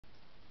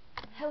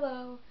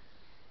Hello,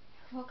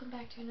 welcome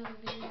back to another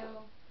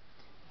video.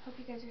 Hope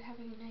you guys are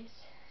having a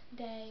nice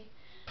day.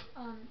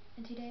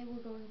 And today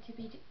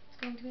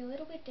it's going to be a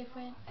little bit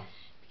different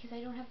because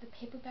I don't have the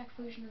paperback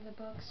version of the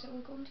book, so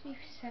we're going to be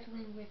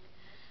settling with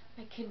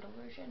my Kindle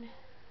version.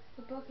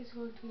 The book is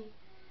going to be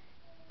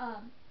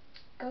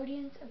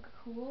Guardians of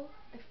Ga'Hoole,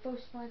 the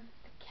first one,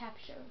 The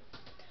Capture.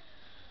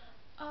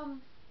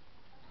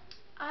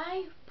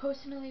 I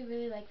personally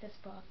really like this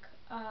book.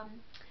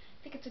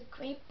 I think it's a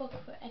great book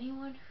for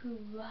anyone who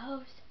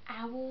loves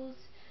owls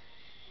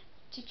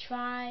to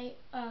try.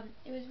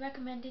 It was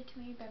recommended to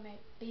me by my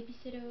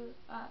babysitter.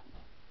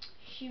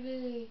 She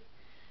really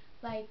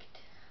liked,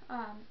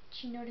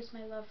 she noticed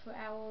my love for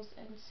owls,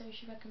 and so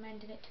she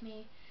recommended it to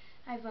me.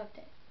 I loved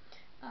it.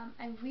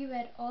 I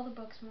reread all the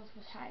books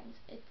multiple times.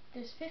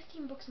 There's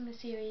 15 books in the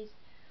series,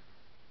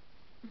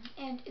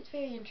 and it's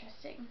very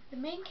interesting. The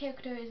main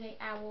character is an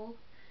owl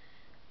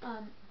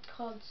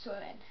called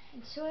Soren,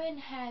 and Soren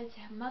has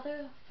a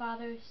mother,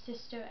 father,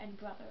 sister, and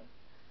brother.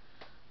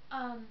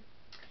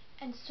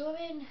 And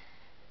Soren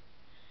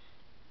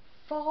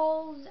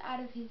falls out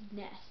of his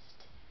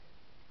nest,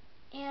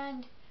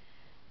 and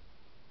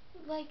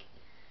like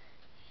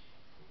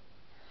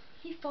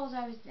he falls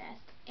out of his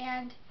nest,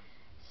 and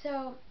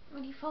so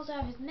when he falls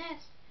out of his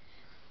nest,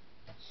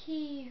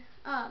 he's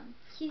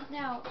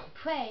now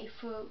prey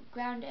for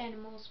ground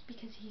animals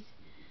because he's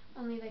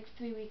only like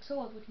 3 weeks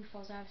old when he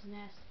falls out of his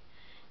nest.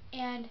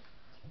 And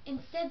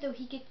instead, though,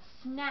 he gets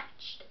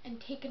snatched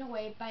and taken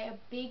away by a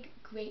big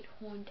great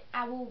horned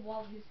owl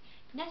while his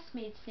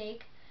nestmate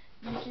snake,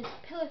 Mrs.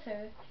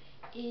 Pillither,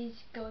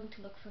 is going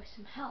to look for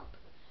some help.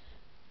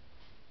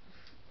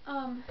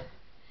 And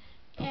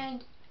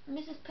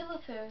Mrs.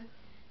 Pillither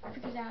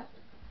figures out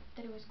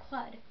that it was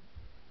Cludd,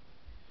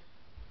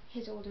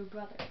 his older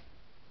brother.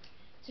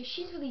 So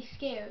she's really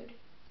scared.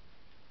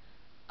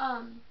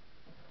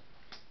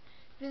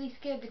 Really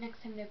scared the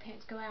next time their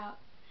parents go out.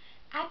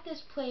 At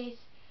this place,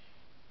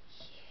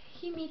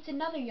 he meets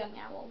another young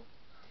owl.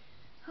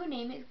 Her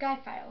name is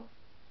Guyfile.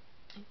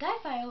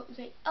 Guyfile is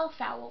an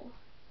elf owl,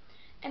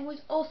 and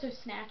was also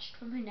snatched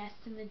from her nest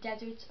in the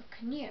deserts of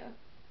Connaught.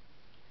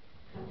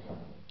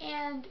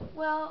 And,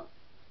 well,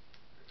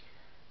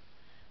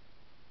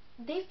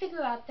 they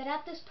figure out that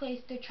at this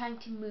place they're trying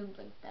to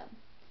moonblink them.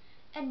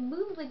 And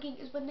moonblinking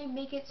is when they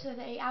make it so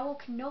that an owl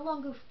can no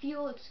longer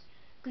feel its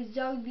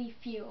gizzardly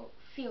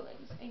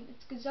feelings. And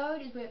its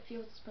gizzard is where it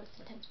feels its most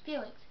intense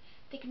feelings.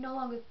 They can no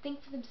longer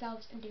think for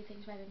themselves and do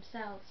things by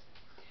themselves.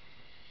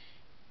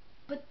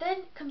 But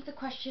then comes the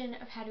question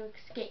of how to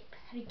escape,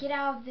 how to get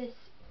out of this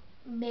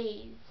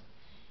maze.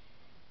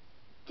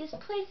 This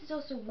place is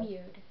also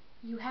weird.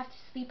 You have to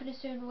sleep in a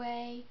certain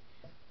way.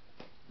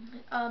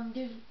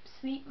 There's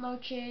sleep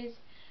marches,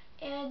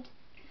 and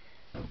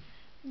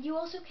you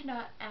also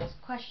cannot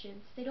ask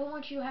questions. They don't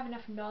want you to have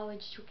enough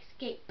knowledge to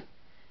escape.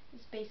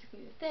 That's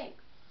basically the thing.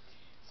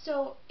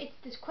 So it's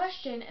this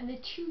question, and the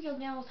two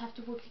young owls have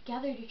to work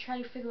together to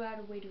try to figure out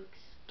a way to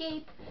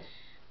escape.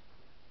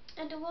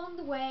 And along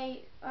the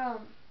way,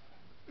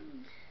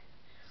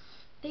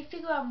 they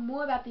figure out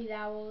more about these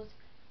owls,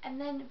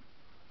 and then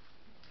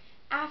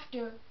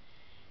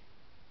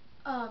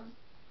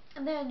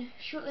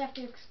shortly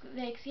after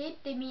they escape,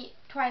 they meet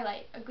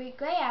Twilight, a great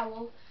gray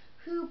owl,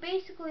 who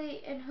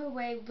basically, in her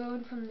way,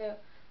 learned from the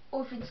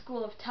orphan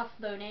school of tough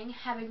learning,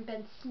 having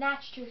been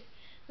snatched with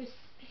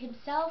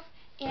himself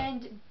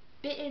and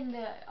bitten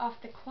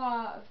off the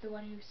claw of the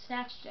one who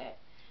snatched it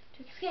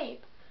to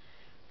escape.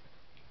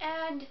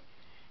 And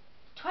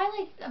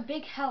Twilight's a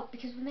big help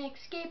because when they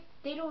escape,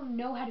 they don't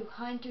know how to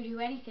hunt or do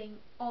anything.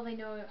 All they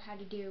know how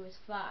to do is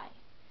fly.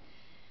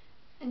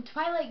 And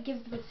Twilight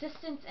gives them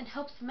assistance and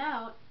helps them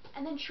out,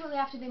 and then shortly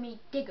after they meet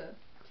Digger.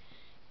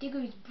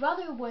 Digger's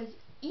brother was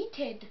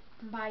eaten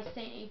by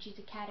St. Aegis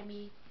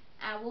Academy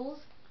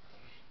owls,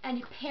 and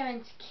his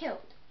parents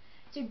killed.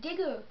 So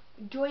Digger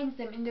joins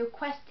them in their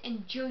quest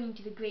and journey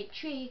to the Great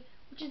Tree,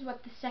 which is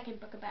what the second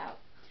book about.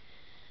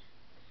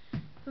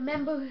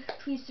 Remember,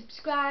 please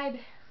subscribe,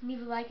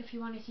 leave a like if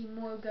you want to see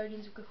more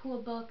Guardians of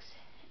Ga'Hoole books,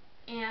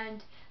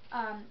 and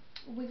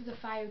Wings of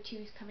Fire 2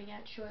 is coming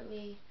out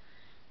shortly.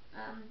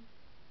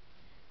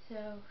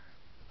 So,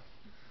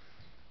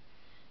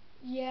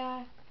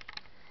 yeah,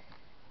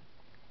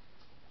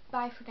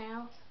 bye for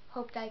now.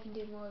 Hope that I can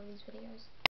do more of these videos.